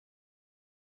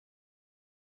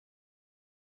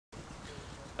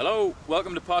Hello,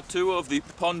 welcome to part 2 of the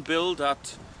pond build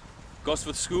at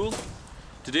Gosforth School.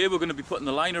 Today we're going to be putting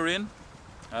the liner in.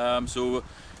 So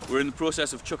we're in the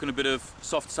process of chucking a bit of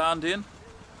soft sand in.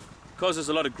 Because there's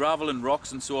a lot of gravel and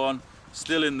rocks and so on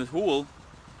still in the hole,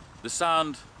 the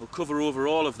sand will cover over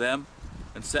all of them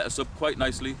and set us up quite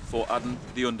nicely for adding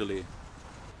the underlay.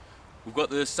 We've got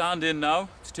the sand in now.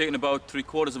 It's taken about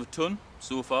 3/4 of a ton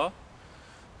so far.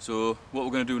 So what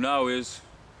we're going to do now is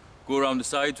go around the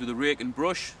sides with a rake and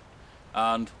brush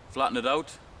and flatten it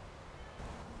out.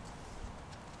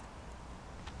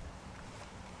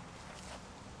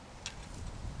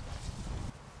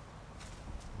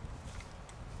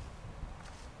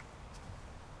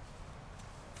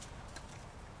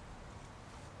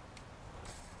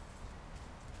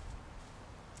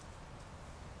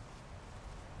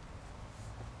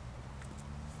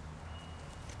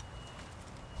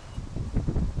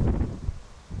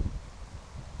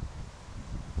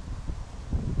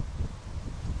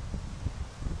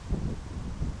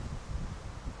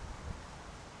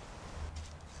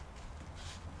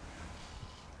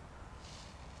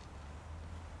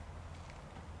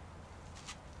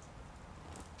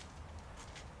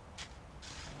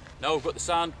 Now we've got the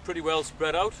sand pretty well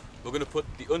spread out, we're going to put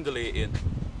the underlay in.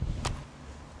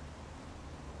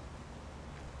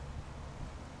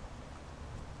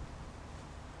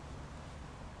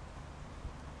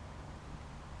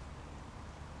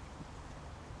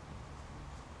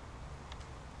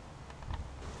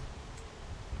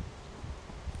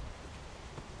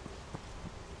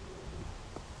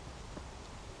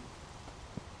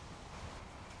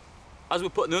 As we're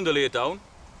putting the underlay down,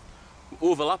 we're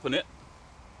overlapping it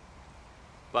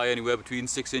by anywhere between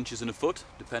 6 inches and a foot,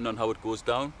 depending on how it goes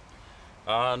down.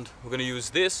 And we're going to use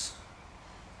this,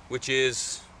 which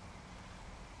is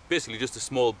basically just a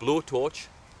small blowtorch,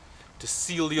 to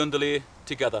seal the underlay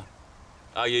together,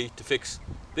 i.e. to fix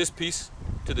this piece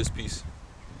to this piece.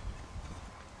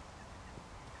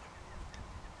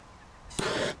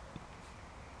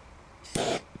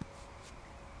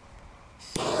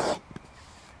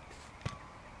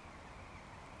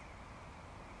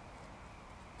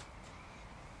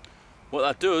 What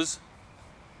that does,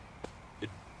 it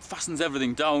fastens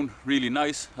everything down really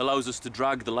nice, allows us to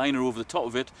drag the liner over the top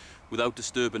of it without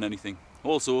disturbing anything.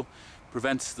 Also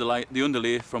prevents the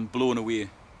underlay from blowing away,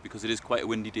 because it is quite a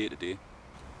windy day today.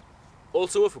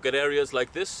 Also, if we get areas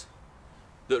like this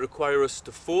that require us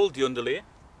to fold the underlay,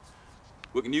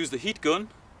 we can use the heat gun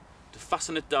to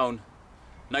fasten it down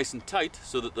nice and tight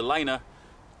so that the liner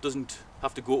doesn't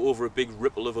have to go over a big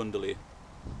ripple of underlay.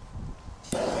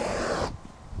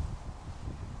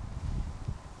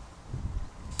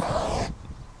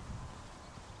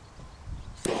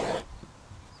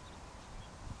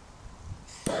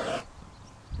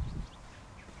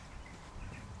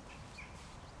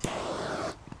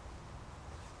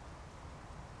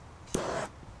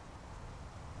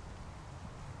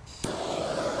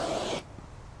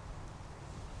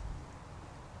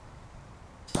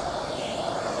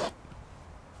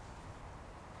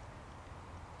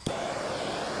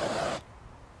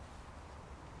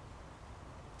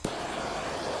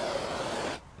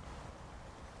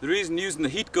 The reason using the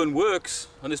heat gun works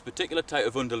on this particular type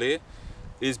of underlay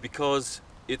is because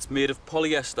it's made of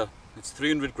polyester. It's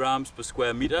 300 grams per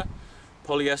square metre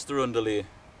polyester underlay.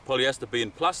 Polyester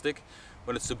being plastic,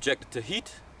 when it's subjected to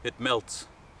heat, it melts.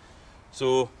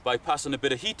 So by passing a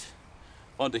bit of heat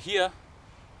onto here,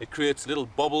 it creates little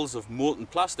bubbles of molten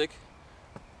plastic.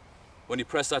 When you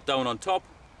press that down on top,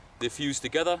 they fuse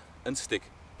together and stick.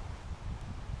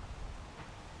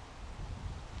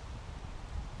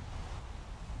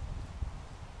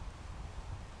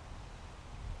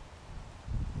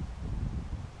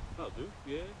 That'll do,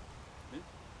 yeah.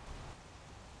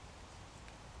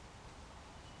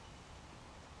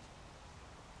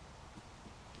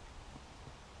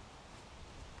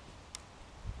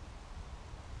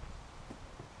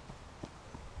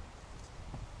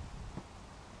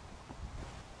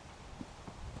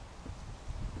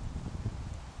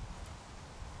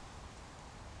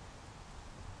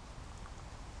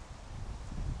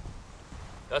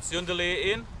 That's the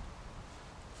underlay in,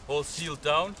 all sealed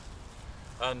down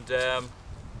and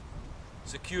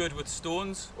secured with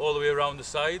stones all the way around the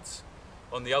sides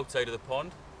on the outside of the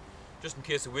pond, just in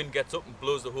case the wind gets up and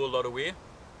blows the whole lot away.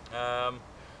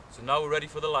 So now we're ready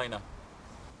for the liner.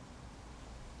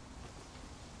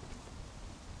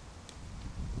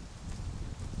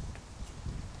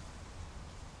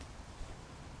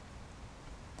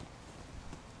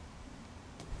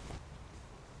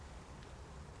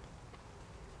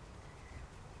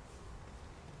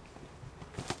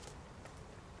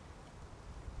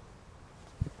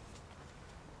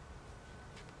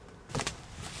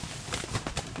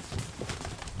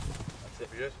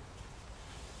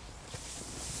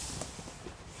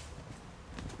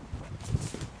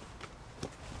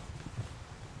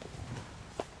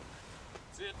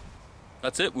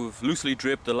 That's it, we've loosely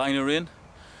draped the liner in.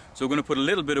 So we're going to put a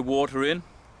little bit of water in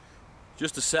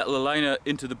just to settle the liner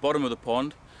into the bottom of the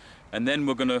pond, and then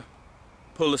we're going to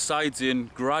pull the sides in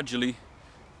gradually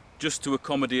just to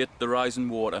accommodate the rising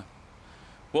water.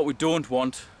 What we don't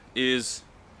want is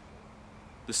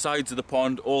the sides of the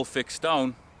pond all fixed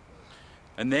down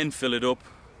and then fill it up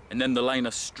and then the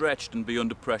liner stretched and be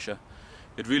under pressure.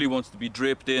 It really wants to be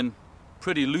draped in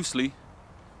pretty loosely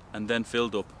and then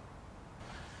filled up.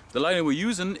 The liner we're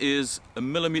using is a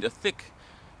 1mm thick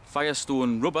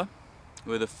Firestone rubber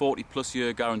with a 40+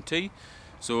 year guarantee,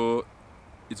 so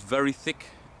it's very thick,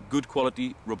 good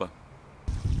quality rubber.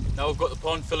 Now we've got the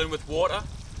pond filling with water.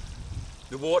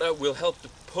 The water will help to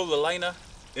pull the liner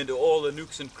into all the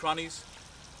nooks and crannies.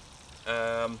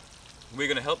 We're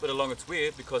going to help it along its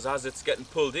way, because as it's getting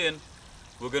pulled in,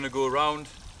 we're going to go around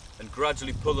and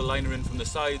gradually pull the liner in from the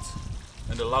sides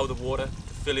and allow the water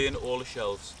to fill in all the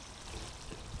shelves.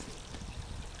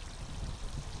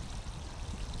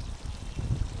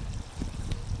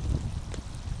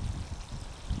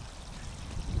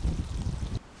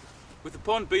 With the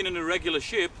pond being in a regular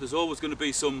shape, there's always going to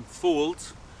be some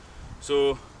folds,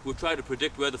 so we'll try to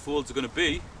predict where the folds are going to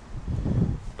be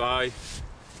by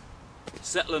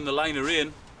settling the liner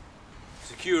in,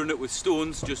 securing it with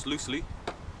stones just loosely,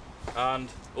 and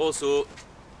also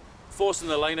forcing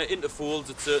the liner into folds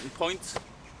at certain points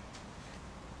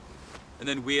and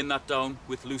then weighing that down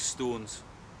with loose stones.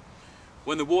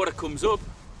 When the water comes up,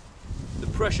 the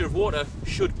pressure of water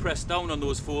should press down on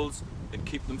those folds and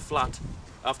keep them flat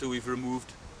after we've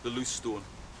removed the loose stone.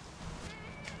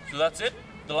 So that's it,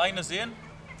 the liner's in.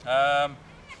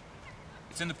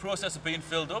 It's in the process of being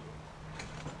filled up.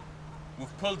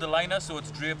 We've pulled the liner so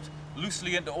it's draped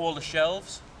loosely into all the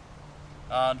shelves,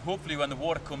 and hopefully when the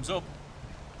water comes up,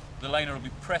 the liner will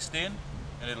be pressed in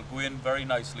and it'll go in very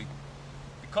nicely.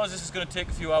 Because this is going to take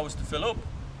a few hours to fill up,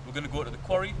 we're going to go to the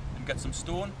quarry and get some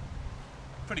stone.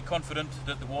 Pretty confident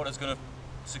that the water is going to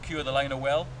secure the liner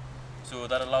well, so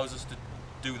that allows us to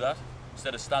do that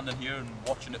instead of standing here and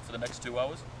watching it for the next 2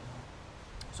 hours.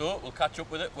 So we'll catch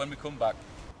up with it when we come back.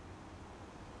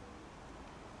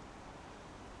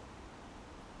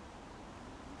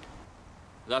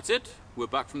 That's it, we're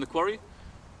back from the quarry.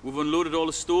 We've unloaded all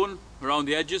the stone around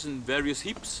the edges in various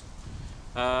heaps.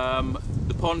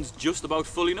 The pond's just about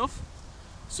full enough.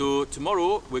 So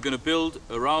tomorrow we're going to build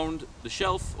around the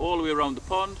shelf all the way around the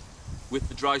pond with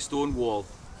the dry stone wall.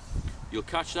 You'll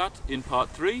catch that in part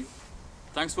 3.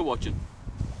 Thanks for watching.